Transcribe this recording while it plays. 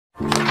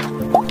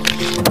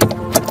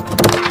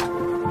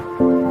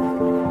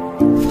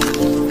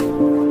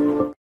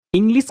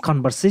English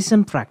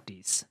conversation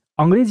practice.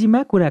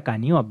 अंग्रेजीमा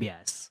कुराकानी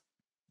अभ्यास.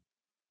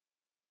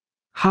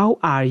 How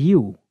are you?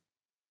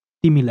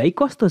 तिमीलाई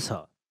कस्तो छ?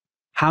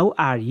 How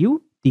are you?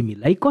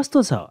 तिमीलाई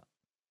कस्तो छ?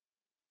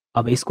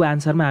 अब यसको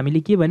आन्सरमा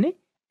हामीले के भने?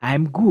 I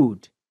am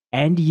good.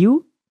 And you?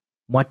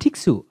 म ठिक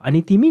छु.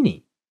 अनि तिमी नि?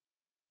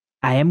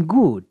 I am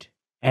good.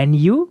 And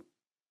you?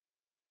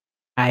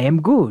 I am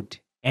good.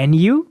 And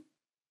you?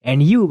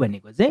 And you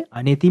भनेको चाहिँ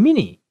अनि तिमी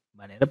नि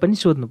भनेर पनि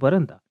सोध्नु पर्यो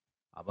नि त.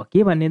 अब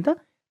के भन्ने त?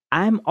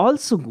 I am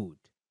also good.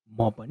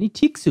 म पनि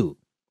ठिक छु.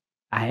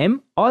 I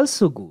am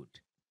also good.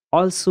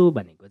 Also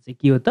भनेको चाहिँ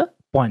के हो त?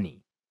 पनि.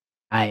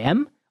 I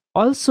am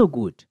also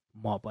good.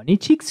 म पनि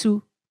ठिक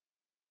छु.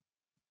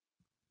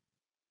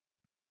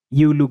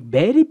 You look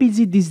very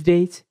busy these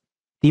days.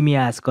 तिमी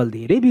आजकल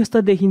धेरै व्यस्त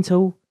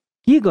देखिन्छौ.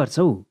 के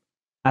गर्छौ?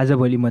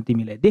 आजभोलि म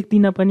तिमीलाई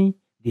देख्दिन पनि.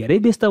 धेरै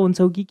व्यस्त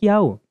हुन्छौ कि क्या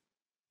हो?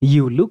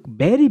 You look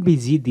very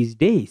busy these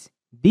days.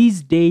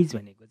 These days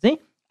भनेको चाहिँ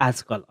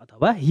आजकल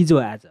अथवा हिजो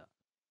आज.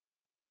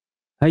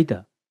 है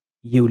त?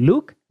 You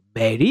look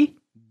very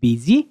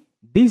busy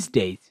these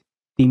days.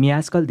 तिमी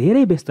आजकल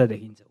धेरै व्यस्त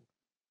देखिन्छौ.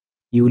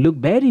 You look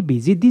very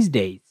busy these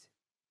days.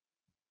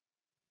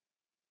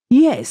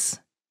 Yes,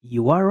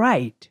 you are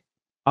right.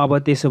 अब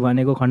त्यसो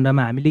भनेको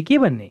खण्डमा हामीले के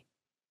भन्ने?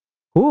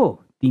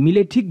 हो,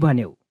 तिमीले ठिक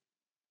भन्यौ.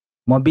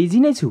 म बिजी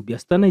नै छु,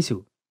 व्यस्त नै छु.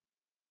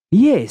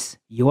 Yes,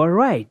 you are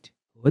right.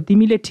 हो,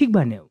 तिमीले ठिक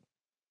भन्यौ.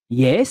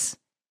 Yes,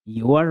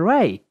 you are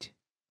right.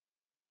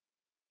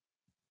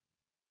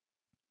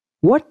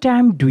 What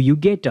time do you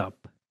get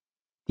up?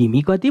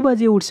 तिमी कति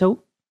बजे उठ्छौ?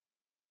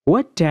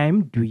 What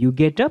time do you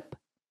get up?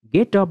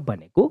 Get up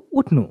भनेको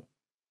उठ्नु.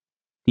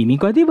 तिमी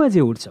कति बजे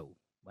उठ्छौ?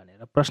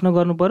 भनेर प्रश्न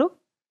गर्नु पर्यो.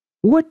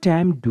 What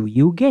time do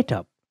you get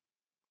up?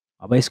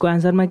 अब यसको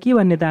आन्सरमा के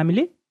भन्ने त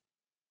हामीले?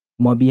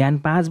 म बिहान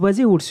 5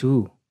 बजे उठ्छु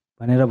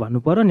भनेर भन्नु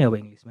पर्यो नि अब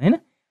इङ्ग्लिसमा हैन?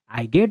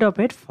 I get up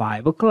at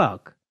 5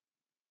 o'clock.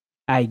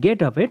 I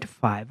get up at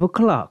 5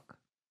 o'clock.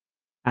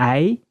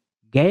 I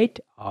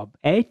get up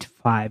at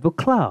 5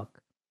 o'clock.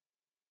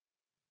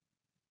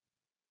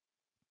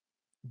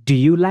 Do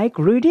you like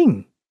reading?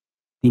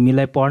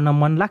 तिमीलाई पढ्न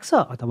मन लाग्छ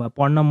अथवा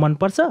पढ्न मन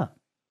पर्छ?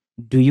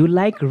 Do you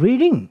like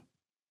reading?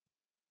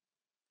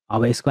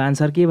 अब यसको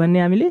आन्सर के भन्ने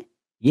हामीले?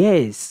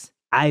 Yes,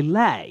 I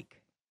like.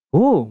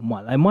 हो,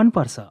 मलाई मन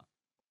पर्छ.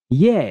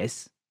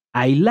 Yes,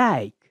 I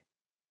like.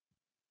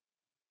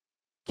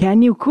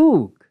 Can you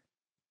cook?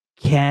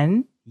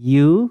 Can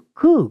you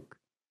cook?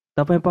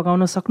 तपाईँ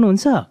पकाउन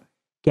सक्नुहुन्छ?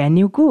 Can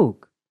you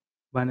cook?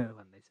 भनेर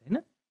भन्दैछ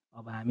हैन?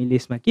 अब हामीले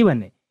यसमा के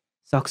भन्ने?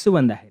 सक्छु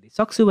भन्दाखेरि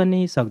सक्छु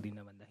भन्ने, सक्दिन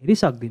भन्दाखेरि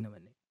सक्दिन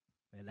भन्ने.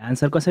 मैले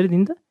आन्सर कसरी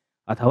दिन्छ?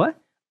 अथवा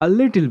a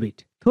little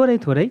bit, थोरै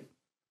थोरै,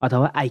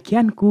 अथवा I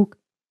can cook,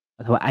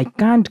 अथवा I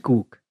can't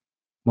cook.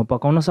 म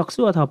पकाउन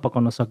सक्छु अथवा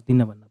पकाउन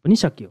सक्दिन भन्न पनि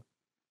सक्यो.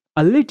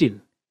 A little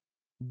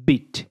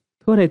bit,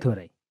 थोरै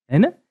थोरै,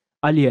 हैन?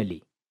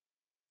 अलिअलि.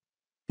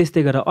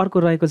 त्यस्तै गरेर अर्को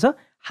रहेको छ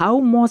how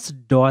much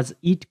does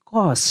it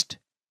cost?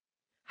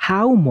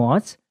 How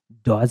much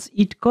does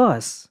it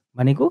cost?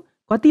 भनेको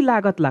कति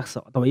लागत लाग्छ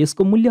अथवा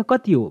यसको मूल्य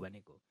कति हो भनेको.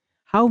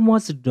 How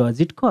much does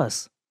it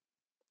cost?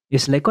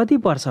 यसलाई कति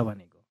पर्छ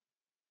भनेको.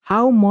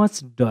 How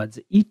much does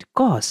it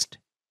cost?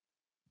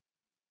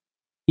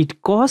 It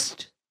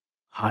cost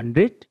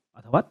 100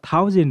 अथवा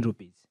 1000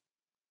 rupees.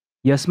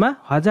 यसमा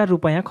 1000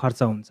 रुपैयाँ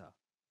खर्च हुन्छ.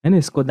 हैन?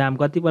 यसको दाम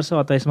कति पर्छ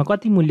अथवा यसमा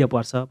कति मूल्य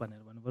पर्छ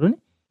भनेर भन्नु पर्यो नि.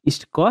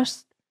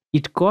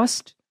 It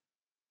cost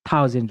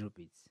 1000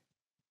 rupees.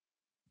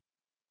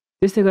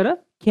 त्यस्तै गरेर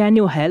can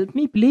you help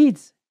me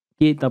please?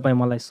 के तपाईँ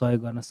मलाई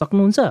सहयोग गर्न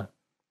सक्नुहुन्छ?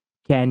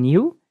 Can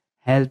you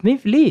help me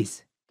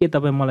please? के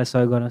तपाईँ मलाई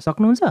सहयोग गर्न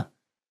सक्नुहुन्छ?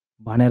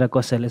 भनेर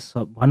कसैले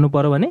भन्नु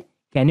पर्यो भने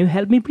can you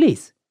help me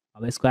please?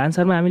 अब यसको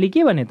आन्सरमा हामीले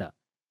के भने त?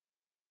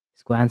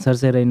 यसको आन्सर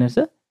चाहिँ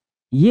रहेछ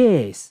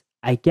yes,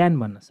 I can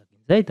भन्न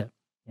सकिन्छ है त.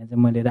 यहाँ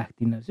चाहिँ मैले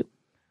राख्दिन छु.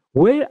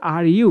 Where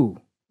are you?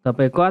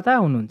 तपाईँ कता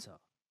हुनुहुन्छ?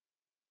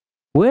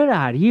 Where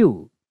are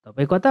you?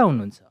 तपाईँ कता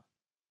हुनुहुन्छ?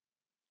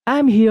 I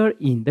am here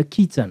in the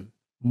kitchen.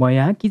 म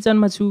यहाँ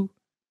किचनमा छु.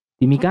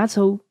 तिमी कहाँ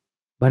छौ?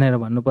 भनेर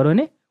भन्नु पर्यो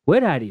भने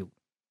Where are you?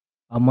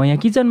 अब म यहाँ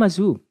किचनमा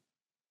छु.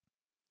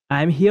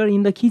 I am here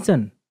in the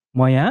kitchen.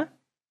 म यहाँ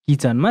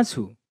किचनमा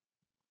छु.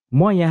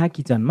 म यहाँ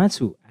किचनमा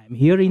छु. I am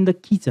here in the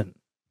kitchen.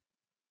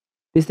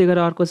 त्यस्तै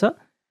गरेर अर्को छ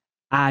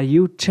Are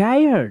you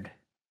tired?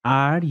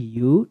 Are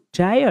you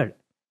tired?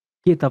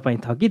 के तपाईँ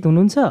थकित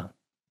हुनुहुन्छ?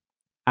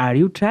 Are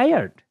you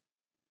tired?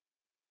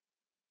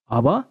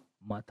 अब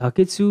म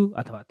थकित छु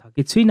अथवा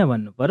थकित छुइनँ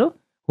भन्नु पर्यो.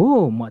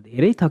 हो, म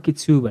धेरै थकित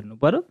छु भन्नु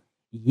पर्यो.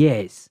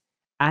 Yes,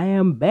 I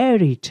am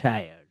very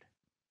tired.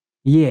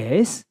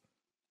 Yes,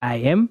 I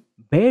am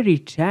very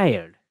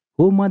tired.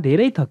 हो, म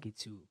धेरै थकित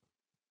छु.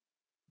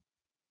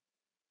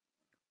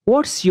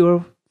 What's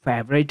your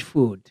favorite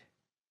food?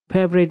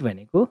 Favorite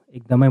भनेको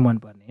एकदमै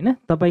मनपर्ने हैन?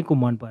 तपाईको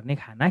मनपर्ने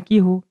खाना के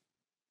हो?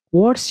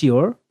 What's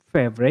your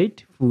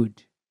favorite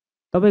food?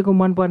 तपाईको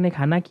मनपर्ने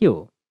खाना के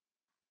हो?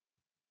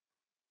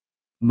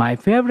 My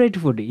favorite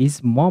food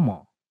is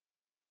momo.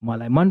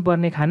 मलाई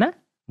मनपर्ने खाना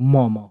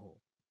मोमो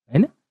हो.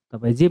 हैन?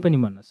 तपाई जे पनि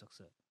भन्न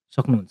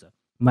सक्नुहुन्छ.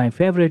 My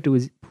favorite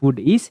food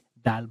is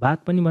दाल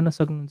भात पनि भन्न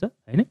सक्नुहुन्छ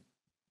हैन.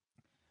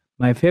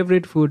 My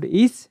favourite food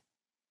is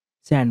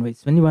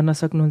sandwich पनि भन्न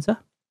सक्नुहुन्छ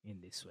इन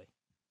दिस वे.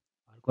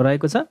 अर्को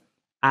रहेको छ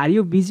are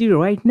you busy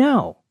right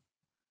now.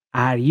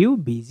 Are you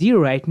busy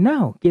right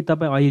now. के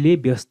तपाईँ अहिले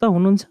व्यस्त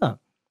हुनुहुन्छ.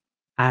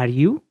 Are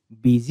you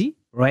busy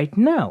right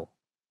now.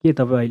 के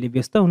तपाईँ अहिले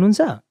व्यस्त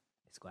हुनुहुन्छ.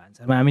 यसको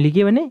आन्सरमा हामीले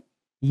के भने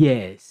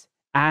yes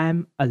I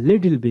am a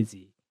little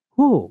busy.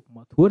 हो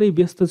म थोरै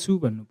व्यस्त छु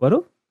भन्नु पर्यो.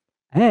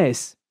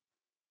 Yes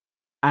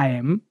I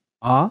am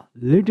a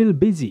little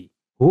busy.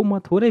 हो म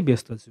थोरै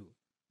व्यस्त छु.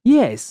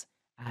 Yes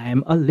I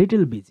am a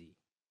little busy.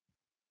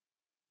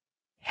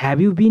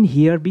 Have you been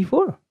here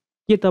before.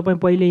 के तपाईँ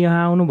पहिले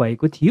यहाँ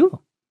आउनुभएको थियो.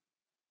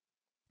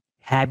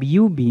 Have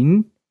you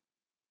been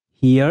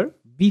here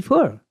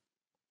before.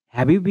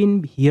 Have you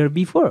been here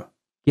before.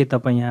 के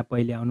तपाईँ यहाँ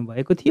पहिले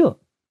आउनुभएको थियो.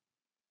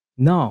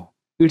 No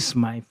it's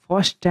my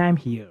first time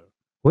here.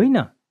 होइन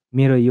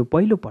मेरो यो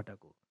पहिलो पटक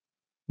हो.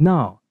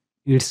 No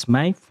it's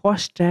my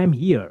first time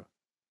here.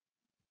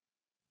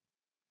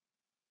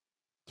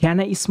 Can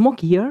I smoke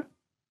here.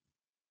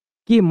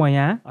 के म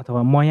यहाँ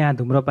अथवा म यहाँ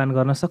धुम्रपान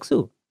गर्न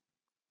सक्छु.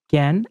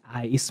 Can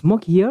I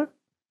smoke here.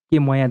 के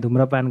म यहाँ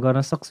धुम्रपान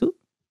गर्न सक्छु.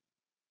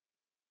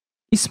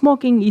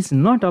 Smoking is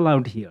not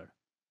allowed here.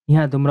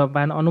 यहाँ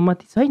धुम्रपान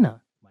अनुमति छैन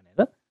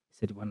भनेर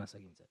यसरी भन्न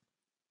सकिन्छ.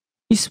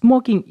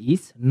 Smoking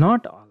is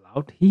not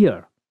allowed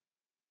here.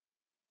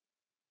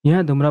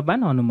 यहाँ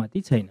धुम्रपान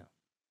अनुमति छैन.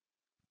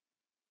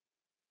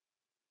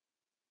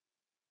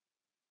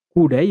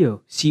 कुड है यो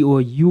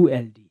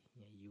COULD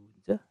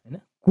हुन्छ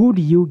हैन. Could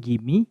you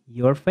give me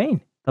your pain.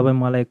 तपाईँ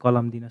मलाई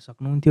कलम दिन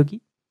सक्नुहुन्थ्यो कि.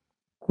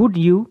 Could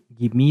you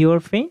give me your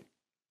pain.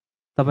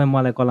 तपाईँ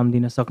मलाई कलम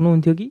दिन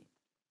सक्नुहुन्थ्यो कि.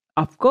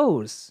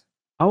 अफकोर्स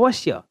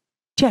अवश्य.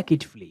 Take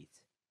it please.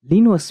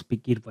 लिनुहोस्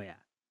कृपया.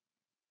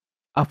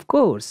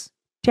 Of course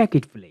take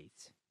it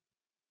please.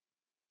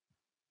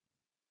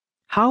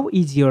 How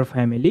is your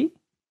family.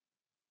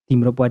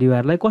 तिम्रो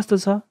परिवारलाई कस्तो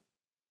छ.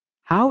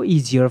 How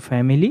is your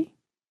family.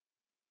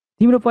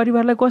 तिम्रो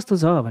परिवारलाई कस्तो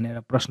छ भनेर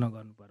प्रश्न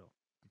गर्नु पर्यो.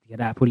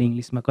 त्यतिखेर आफूले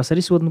इङ्ग्लिसमा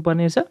कसरी सोध्नु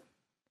पर्ने रहेछ.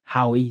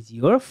 How is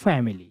your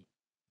family.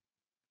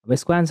 अब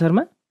यसको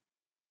आन्सरमा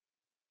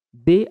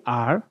दे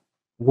आर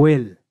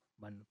वेल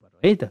भन्नु पर्यो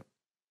है त.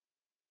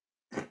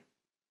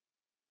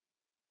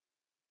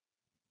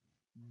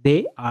 दे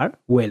आर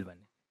वेल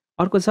भन्ने.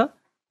 अर्को छ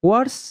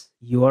what's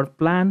your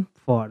plan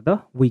for the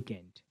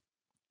weekend.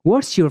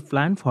 What's your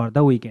plan for the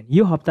weekend.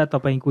 यो हप्ता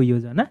तपाईँको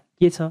योजना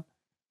के छ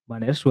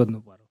भनेर सोध्नु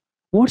पर्यो.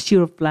 What's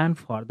your plan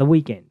for the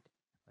weekend.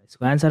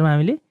 यसको आन्सरमा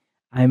हामीले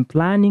I am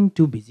planning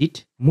to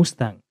visit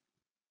Mustang.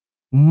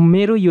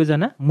 मेरो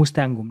योजना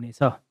मुस्ताङ घुम्ने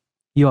छ.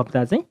 यो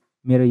हप्ता चाहिँ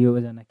मेरो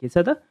योजना के छ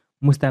त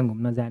मुस्ताङ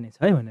घुम्न जाने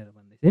छ है भनेर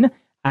भन्दैछ होइन.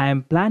 I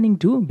am planning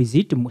to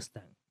visit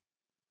Mustang.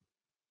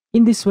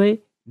 In this way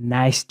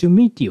nice to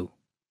meet you.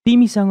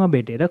 तिमीसँग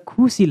भेटेर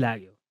खुसी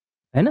लाग्यो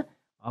होइन.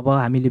 अब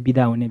हामीले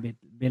बिदा हुने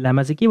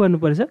बेलामा चाहिँ के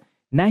भन्नुपर्छ.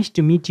 नाइस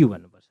टु मिट यु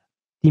भन्नुपर्छ.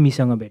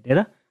 तिमीसँग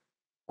भेटेर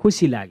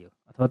खुसी लाग्यो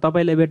अथवा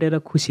तपाईँलाई भेटेर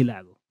खुसी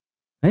लाग्यो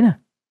होइन.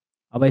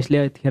 अब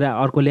यसले यतिखेर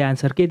अर्कोले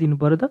आन्सर के दिनु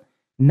पर्यो त.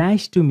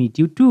 Nice to meet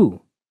you to.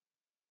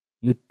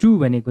 यो टु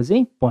भनेको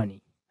चाहिँ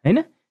पनि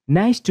होइन.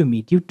 Nice to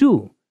meet you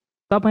to.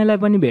 तपाईँलाई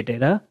पनि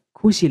भेटेर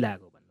खुसी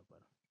लाग्यो भन्नु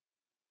पर्यो.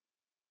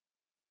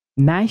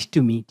 Nice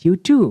to meet you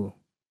to.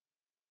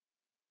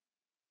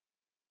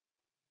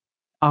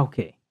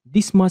 Okay,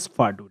 this much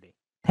for today.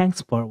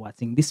 Thanks for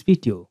watching this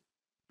video.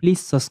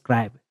 Please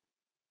subscribe